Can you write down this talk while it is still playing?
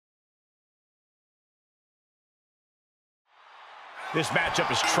This matchup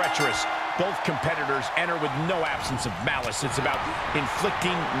is treacherous. Both competitors enter with no absence of malice. It's about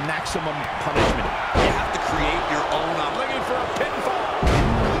inflicting maximum punishment. You have to create your own. I'm looking for a pinfall.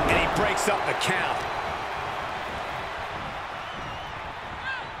 And he breaks up the count.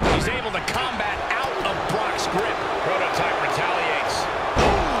 He's able to combat out of Brock's grip. Prototype retaliates.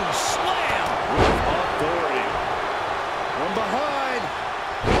 Boom! Slam! With authority. From behind.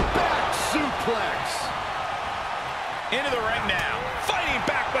 Back suplex. Into the ring now. Fighting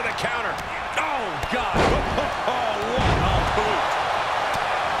back with a counter. Oh, God. Oh, what a boot.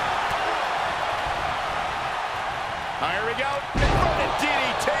 Here we go. Inverted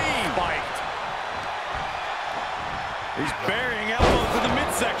DDT. Spiked. He's burying elbows in the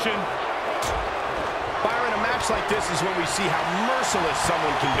midsection. Byron, a match like this is when we see how merciless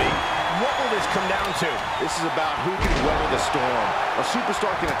someone can be. What will this come down to? This is about who can weather the storm. A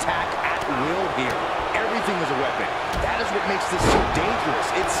superstar can attack at will here. Everything is a weapon. That is what makes this so dangerous.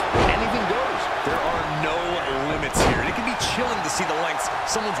 It's anything goes. There are no limits here. And it can be chilling to see the lengths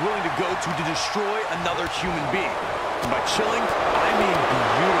someone's willing to go to destroy another human being. And by chilling, I mean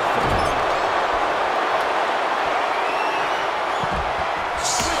beautiful.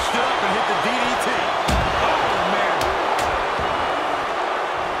 Switched it up and hit the DDT. Oh, man.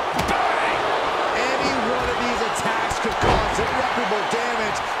 Bang! Any one of these attacks could cause irreparable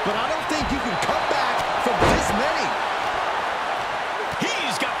damage, but I don't think you can come back from this many.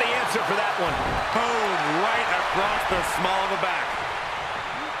 He's got the answer for that one. Boom, right across the small of the back.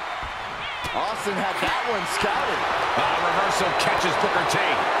 Austin had that one scouted. Reversal catches Booker T.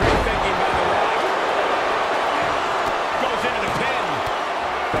 Great thinking by the Rock. Goes into the pin.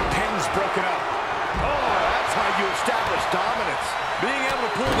 The pin's broken up. Oh, that's how you establish dominance. Being able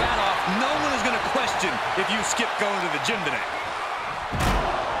to pull that off, no one is going to question if you skip going to the gym today.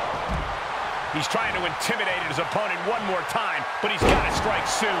 He's trying to intimidate his opponent one more time, but he's got to strike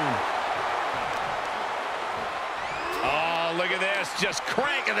soon. Oh, look at this. Just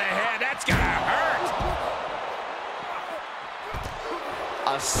cranking the head. That's going to hurt.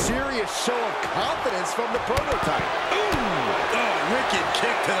 A serious show of confidence from the prototype. Ooh! Oh, wicked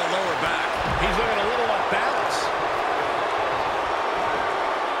kick to the lower back. He's looking a little off balance.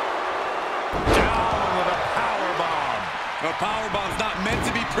 Down with a powerbomb. The powerbomb's not meant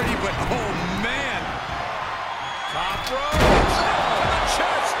to be pretty, but oh, man. Top rope. To the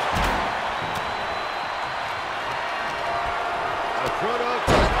chest. The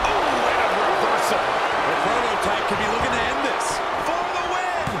prototype. Oh, and a reversal. The prototype could be looking to end this. For the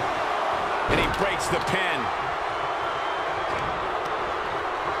win. And he breaks the pin.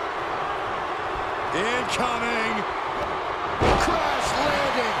 Incoming. Crash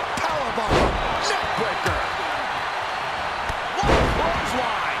landing. Powerbomb. Neckbreaker. What a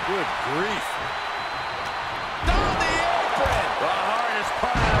clothesline. Good grief. On the apron. The hardest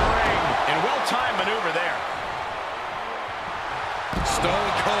part of the ring. And well-timed maneuver there.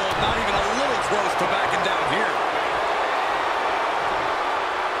 Stone Cold, not even a little close to backing down here.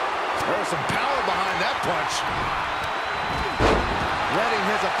 There's some power behind that punch. Letting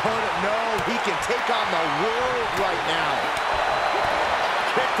his opponent know he can take on the world right now.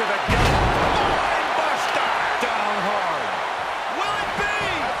 Kick to the gut. Line buster. Down hard. Will it be?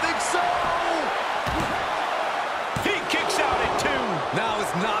 I think so. He kicks out at 2. Now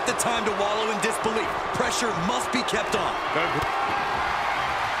is not the time to wallow in disbelief. Pressure must be kept on.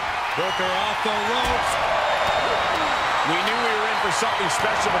 Booker off the ropes. We knew we were in for something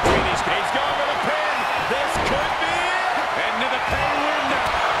special between these guys. He's going for the pin. This could be it. Into the pin window.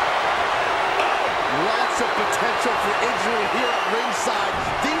 Lots of potential for injury here at ringside.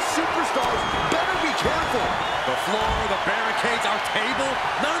 These superstars better be careful. The floor, the barricades, our table,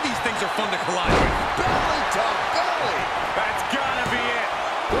 none of these things are fun to collide with. Belly to belly. That's gotta be it.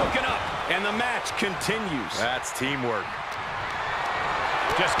 Broken up, and the match continues. That's teamwork.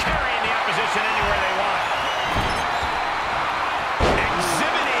 Just carrying the opposition anywhere they want.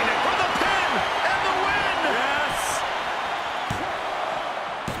 Exhibiting it for the pin and the win. Yes.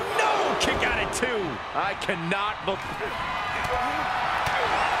 No, kick out at 2. I cannot believe.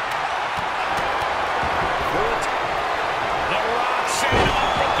 The Rock, Cena,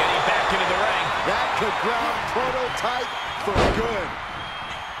 getting back into the ring. That could ground prototype for good.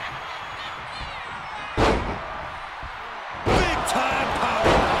 Big time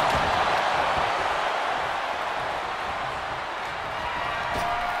power.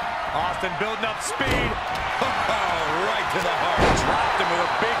 Austin building up speed. Oh, right to the heart. Dropped him with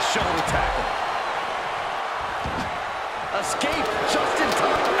a big shoulder tackle. Escape just in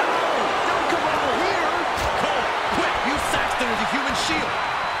time. Ow! Don't come over here. Cole, quick, use Saxton as a human shield.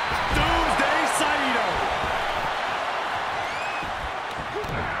 Doomsday Saito.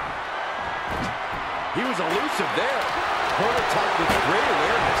 was elusive there. Prototype with great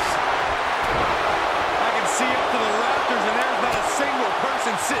awareness. I can see up to the rafters, and there's not a single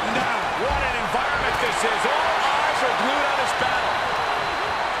person sitting down. What an environment this is. All eyes are glued on this battle.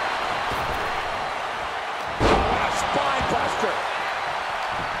 What a spine buster.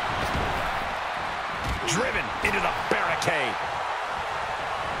 Driven into the barricade.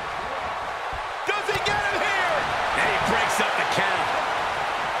 Does he get him here? And he breaks up the count.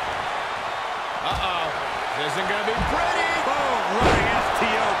 Uh-oh. This isn't going to be pretty. Oh, running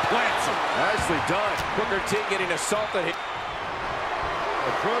FTO plants him. Nicely done. Booker T getting assaulted here.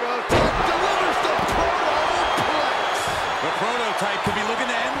 The Prototype delivers the Protoplex. The Prototype could be looking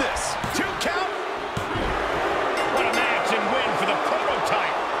to end this. 2 count. What a match and win for the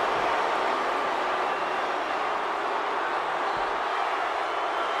Prototype.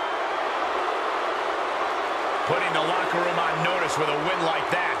 Putting the locker room on notice with a win like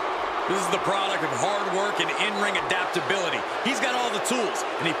that. This is the product of hard work and in-ring adaptability. He's got all the tools,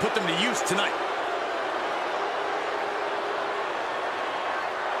 and he put them to use tonight.